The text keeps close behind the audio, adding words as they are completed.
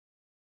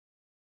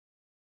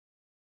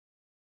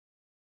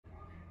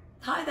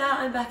Hi there,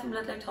 I'm Beth from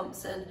Ludlow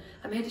Thompson.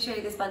 I'm here to show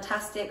you this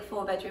fantastic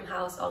 4-bedroom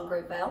house on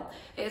Vale.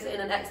 It is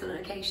in an excellent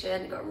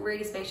location, you've got a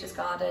really spacious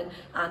garden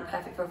and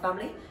perfect for a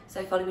family.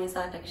 So follow me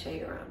inside and I can show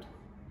you around.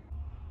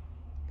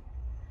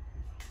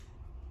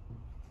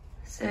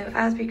 So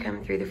as we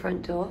come through the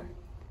front door,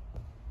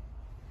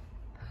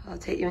 I'll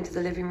take you into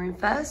the living room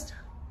first.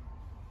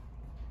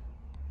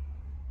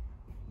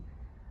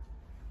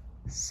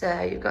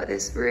 So you've got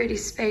this really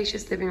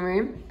spacious living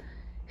room,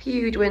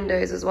 huge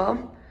windows as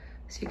well.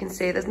 So you can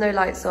see there's no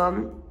lights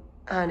on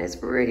and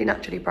it's really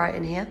naturally bright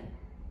in here.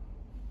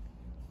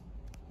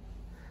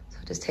 So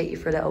I'll just take you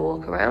for a little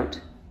walk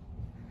around.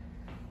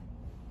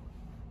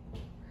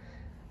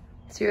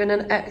 So you're in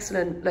an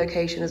excellent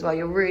location as well.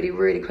 You're really,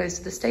 really close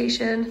to the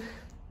station,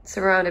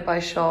 surrounded by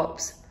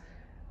shops,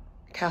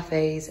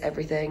 cafes,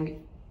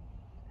 everything.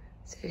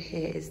 So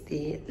here is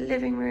the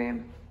living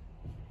room.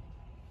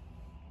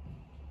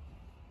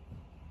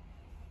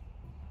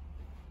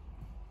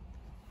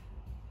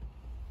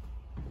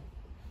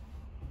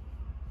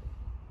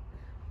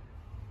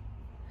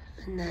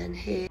 And then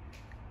here.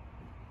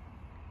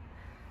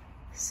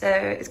 So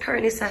it's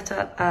currently set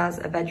up as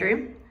a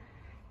bedroom.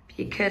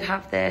 You could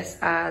have this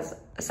as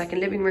a second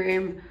living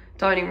room,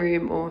 dining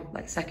room, or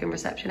like second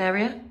reception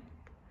area.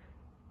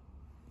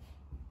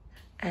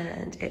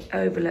 And it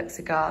overlooks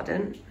a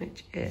garden,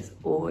 which is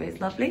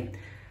always lovely.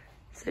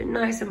 So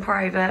nice and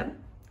private.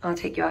 I'll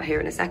take you out here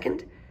in a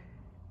second.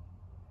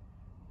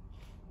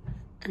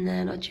 And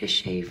then I'll just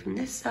show you from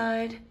this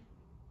side.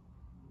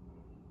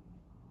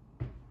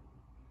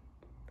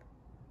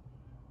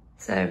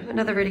 So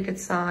another really good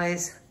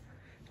size,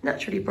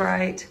 naturally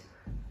bright.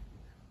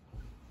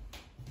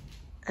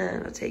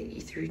 And I'll take you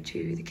through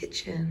to the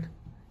kitchen.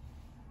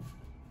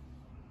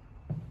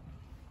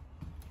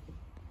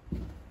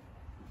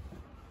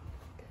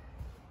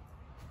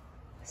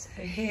 So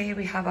here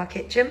we have our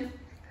kitchen.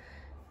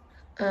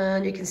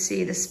 And you can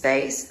see the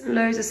space,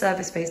 loads of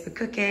service space for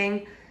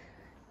cooking.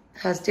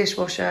 Has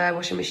dishwasher,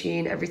 washing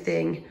machine,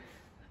 everything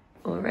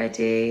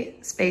already.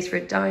 Space for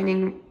a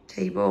dining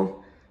table.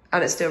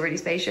 And it's still really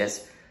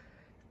spacious.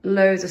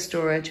 Loads of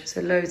storage,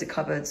 so loads of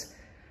cupboards.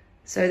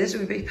 So this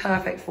would be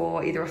perfect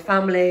for either a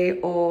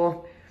family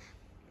or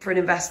for an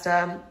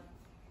investor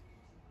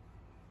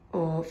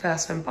or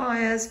first home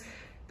buyers.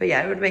 But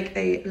yeah, it would make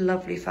a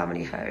lovely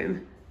family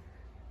home.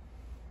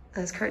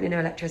 There's currently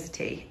no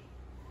electricity.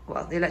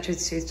 Well, the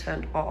electricity is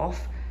turned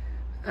off,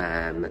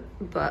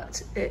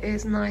 but it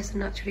is nice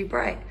and naturally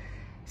bright.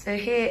 So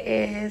here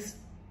is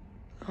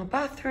our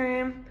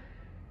bathroom.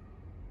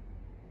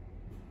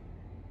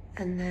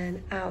 And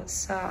then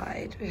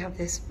outside, we have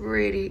this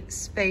really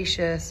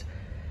spacious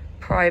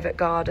private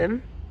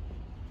garden.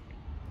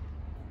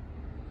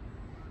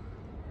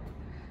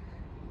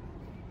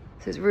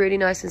 So it's really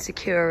nice and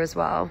secure as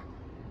well.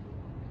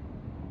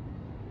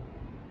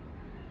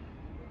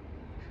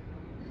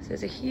 So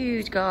it's a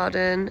huge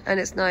garden and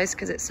it's nice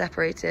because it's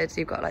separated. So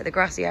you've got like the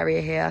grassy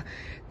area here.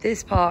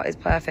 This part is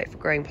perfect for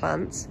growing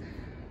plants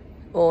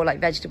or like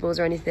vegetables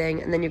or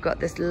anything. And then you've got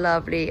this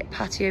lovely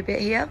patio bit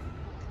here.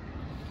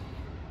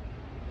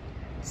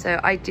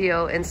 So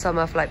ideal in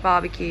summer for like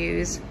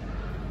barbecues.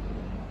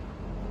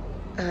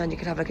 And you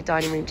could have like a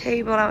dining room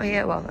table out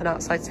here. Well, an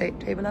outside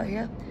table out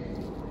here.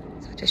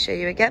 So I'll just show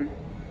you again.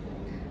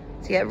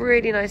 So yeah,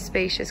 really nice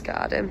spacious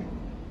garden.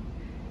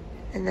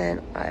 And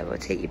then I will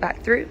take you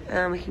back through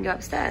and we can go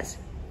upstairs.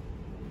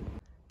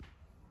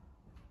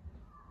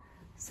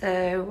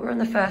 So we're on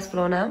the first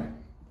floor now.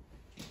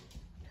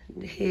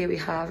 And here we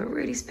have a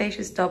really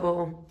spacious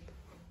double.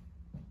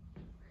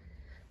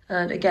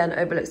 And again,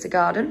 overlooks the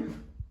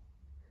garden.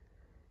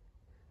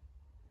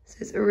 So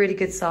it's a really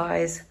good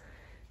size.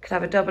 Could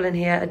have a double in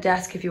here, a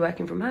desk if you're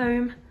working from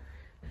home.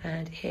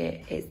 And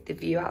here is the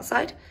view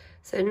outside.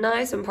 So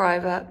nice and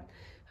private,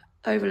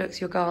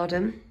 overlooks your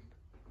garden.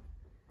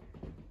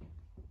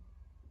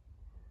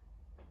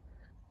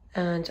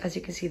 And as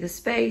you can see, the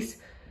space,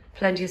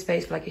 plenty of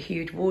space for like a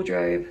huge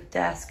wardrobe,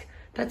 desk,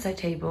 bedside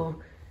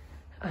table,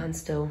 and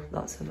still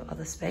lots of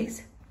other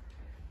space.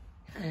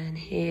 And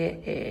here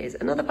is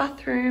another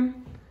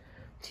bathroom.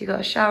 So you've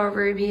got a shower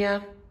room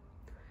here.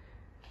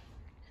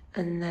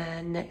 And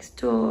then next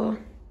door,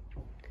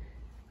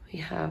 we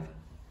have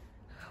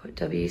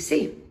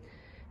WC,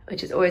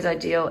 which is always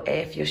ideal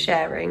if you're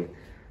sharing.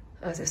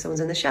 As if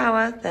someone's in the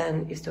shower,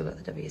 then you've still got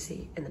the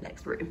WC in the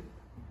next room.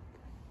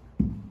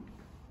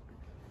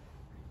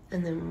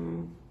 And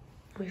then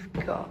we've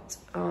got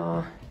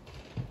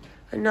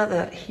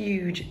another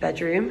huge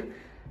bedroom.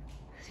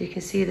 So you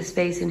can see the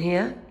space in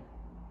here.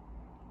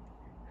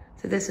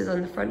 So this is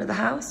on the front of the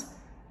house.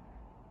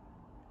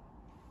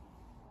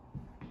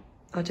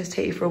 I'll just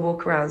take you for a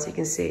walk around so you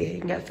can see, you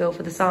can get a feel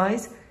for the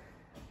size.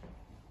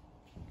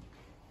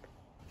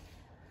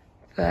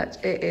 But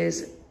it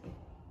is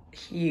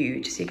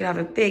huge. So you can have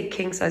a big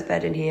king size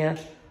bed in here.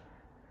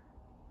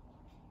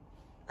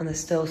 And there's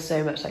still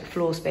so much like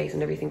floor space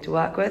and everything to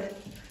work with.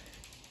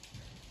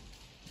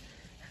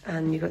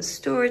 And you've got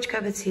storage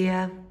cupboards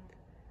here.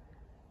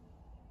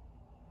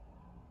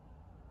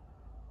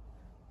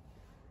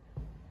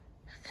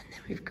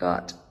 We've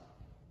got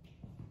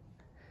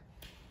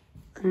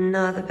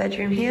another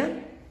bedroom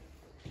here.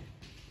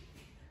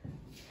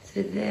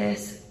 So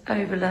this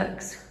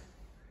overlooks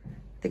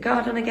the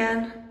garden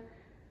again.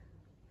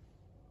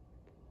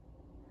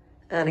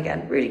 And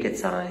again, really good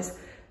size.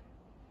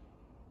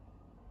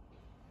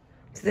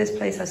 So this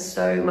place has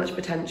so much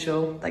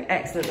potential, like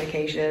excellent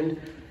location,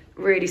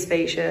 really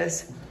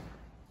spacious.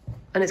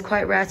 And it's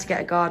quite rare to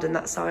get a garden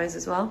that size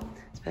as well,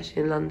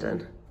 especially in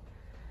London.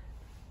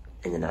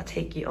 And then I'll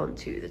take you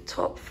onto the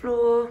top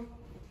floor.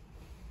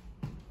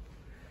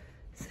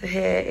 So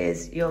here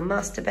is your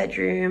master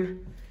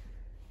bedroom.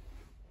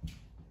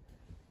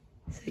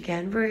 So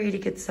again, really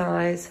good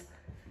size.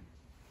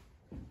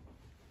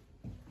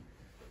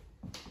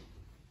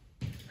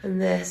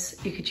 And this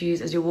you could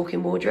use as your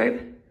walk-in wardrobe.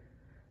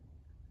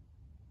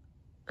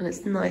 And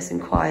it's nice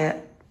and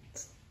quiet.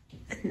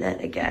 And then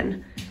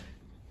again,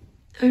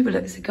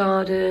 overlooks the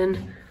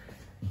garden.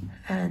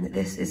 And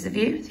this is the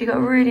view. So you've got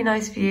a really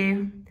nice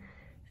view.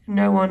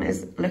 No one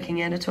is looking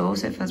in at all,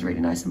 so it feels really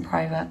nice and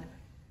private.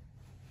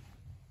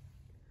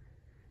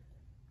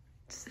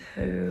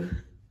 So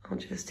I'll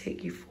just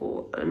take you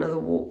for another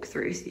walk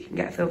through so you can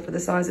get a feel for the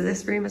size of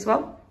this room as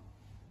well.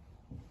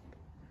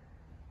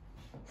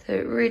 So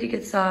really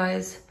good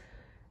size,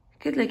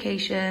 good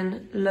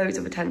location, loads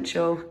of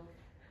potential.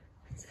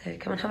 So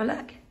come and have a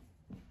look.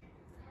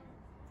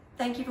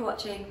 Thank you for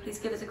watching. Please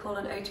give us a call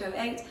on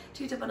 0208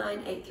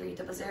 299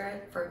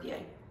 8300 for a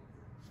viewing.